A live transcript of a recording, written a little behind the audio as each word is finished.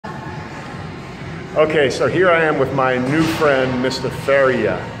Okay, so here I am with my new friend, Mr.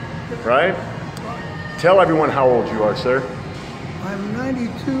 Faria, right? Tell everyone how old you are, sir. I'm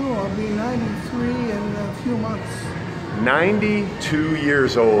 92, I'll be 93 in a few months. 92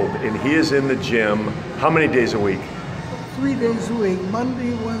 years old, and he is in the gym how many days a week? 3 days a week,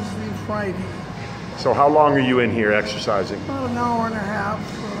 Monday, Wednesday, Friday. So how long are you in here exercising? About an hour and a half.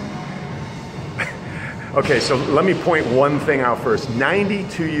 Okay, so let me point one thing out first.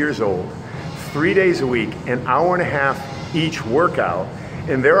 92 years old, 3 days a week, an hour and a half each workout.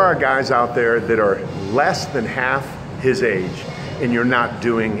 And there are guys out there that are less than half his age, and you're not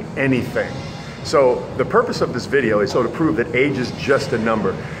doing anything. So the purpose of this video is so to prove that age is just a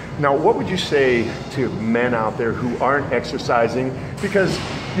number. Now, what would you say to men out there who aren't exercising? Because,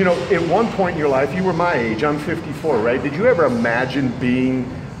 you know, at one point in your life, you were my age, I'm 54, right? Did you ever imagine being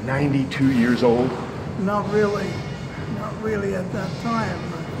 92 years old? Not really at that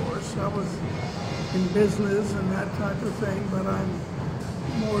time, of course. I was in business and that type of thing, but I'm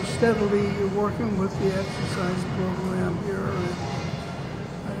more steadily working with the exercise program here.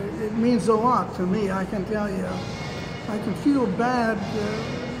 It means a lot to me, I can tell you. I can feel bad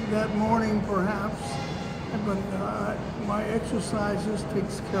that morning perhaps, but my exercise just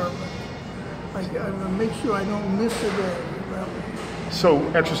takes care of it. I make sure I don't miss a day. So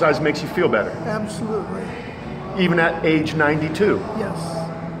exercise makes you feel better? Absolutely. Even at age 92? Yes.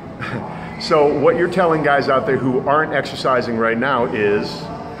 So what you're telling guys out there who aren't exercising right now is?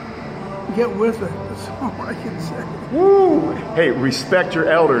 Get with it, that's all I can say. Woo! Hey, respect your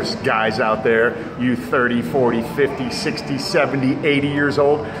elders, guys out there. You 30, 40, 50, 60, 70, 80 years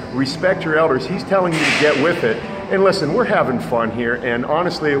old. Respect your elders. He's telling you to get with it. And listen, we're having fun here. And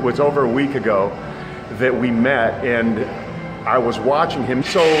honestly, it was over a week ago that we met, and I was watching him.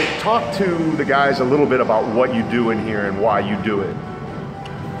 So talk to the guys a little bit about what you do in here and why you do it.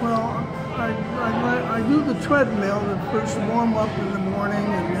 Well, I do the treadmill, the first warm up in the morning,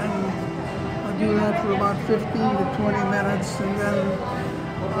 and then I do that for about 15 to 20 minutes, and then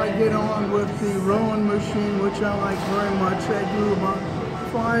I get on with the rowing machine, which I like very much. I do about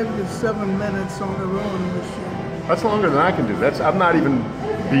 5 to 7 minutes on the rowing machine. That's longer than I can do. I'm not even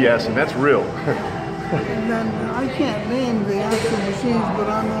BSing, that's real. And then I can't name the actual machines, but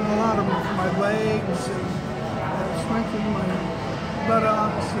I'm on a lot of them for my legs and strengthening my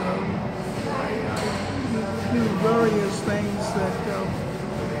buttocks. I do various things that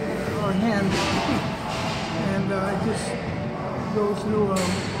are handy. And I just go through a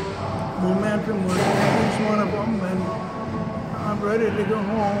momentum with each one of them, and I'm ready to go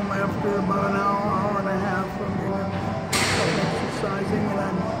home after about an hour and a half of exercising,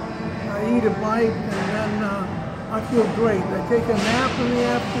 and I eat a bite, and then I feel great. I take a nap in the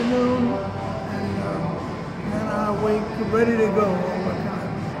afternoon, and then I wake ready to go all the time.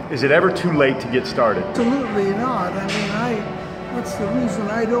 Is it ever too late to get started? Absolutely not. I mean, that's the reason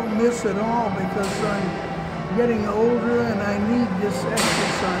I don't miss at all, because I'm getting older and I need this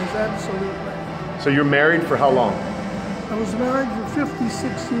exercise, absolutely. So you're married for how long? I was married for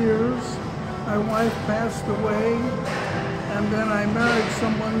 56 years. My wife passed away. And then I married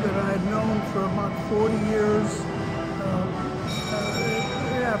someone that I had known for about 40 years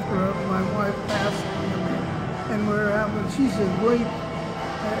after my wife passed. And she's a great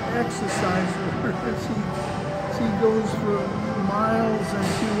exerciser. She goes for miles, and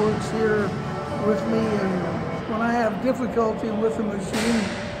she works here with me. And when I have difficulty with the machine,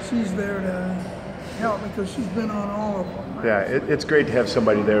 she's there to help me, because she's been on all of them. Yeah, it's great to have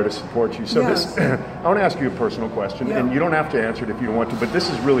somebody there to support you. So yes. I want to ask you a personal question, yeah. and you don't have to answer it if you don't want to, but this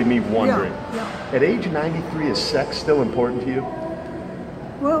is really me wondering. Yeah. At age 93, is sex still important to you?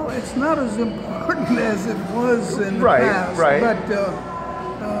 Well, it's not as important as it was in the past, right. But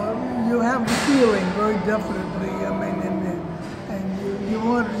you have the feeling very definitely. I mean, and you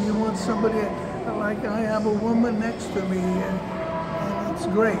want somebody, like I have a woman next to me, and it's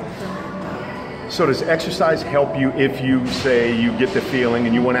great. So does exercise help you if you say you get the feeling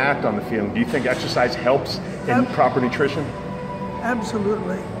and you want to act on the feeling? Do you think exercise helps in proper nutrition?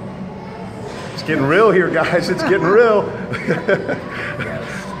 Absolutely. It's getting real here, guys. It's getting real.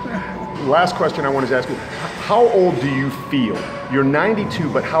 Last question I wanted to ask you. How old do you feel? You're 92,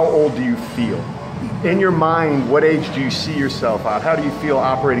 but how old do you feel? In your mind, what age do you see yourself at? How do you feel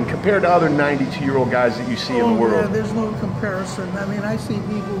operating compared to other 92-year-old guys that you see in the world? Yeah, there's no comparison. I mean, I see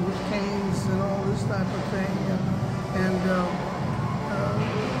people with canes and all this type of thing, and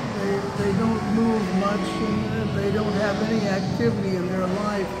they don't move much, and they don't have any activity in their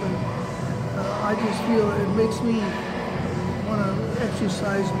life. And I just feel it makes me want to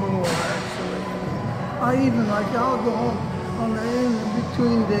exercise more, actually. I even, I'll go home on the in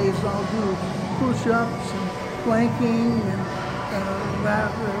between days, I'll do push-ups and planking and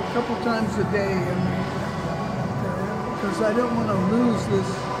that a couple times a day. I mean, because I don't want to lose this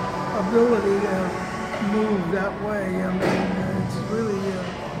ability to move that way. I mean, it's really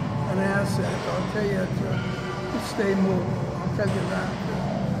an asset. I'll tell you to stay mobile. I'll tell you that.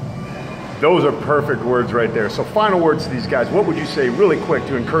 Those are perfect words right there. So final words to these guys. What would you say really quick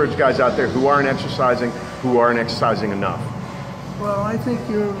to encourage guys out there who aren't exercising enough? Well, I think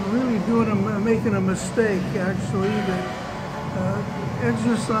you're really making a mistake, actually, that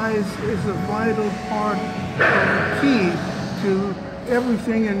exercise is a vital part, key to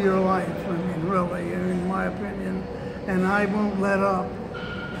everything in your life. I mean, really, in my opinion. And I won't let up.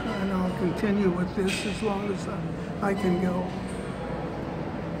 And I'll continue with this as long as I can go.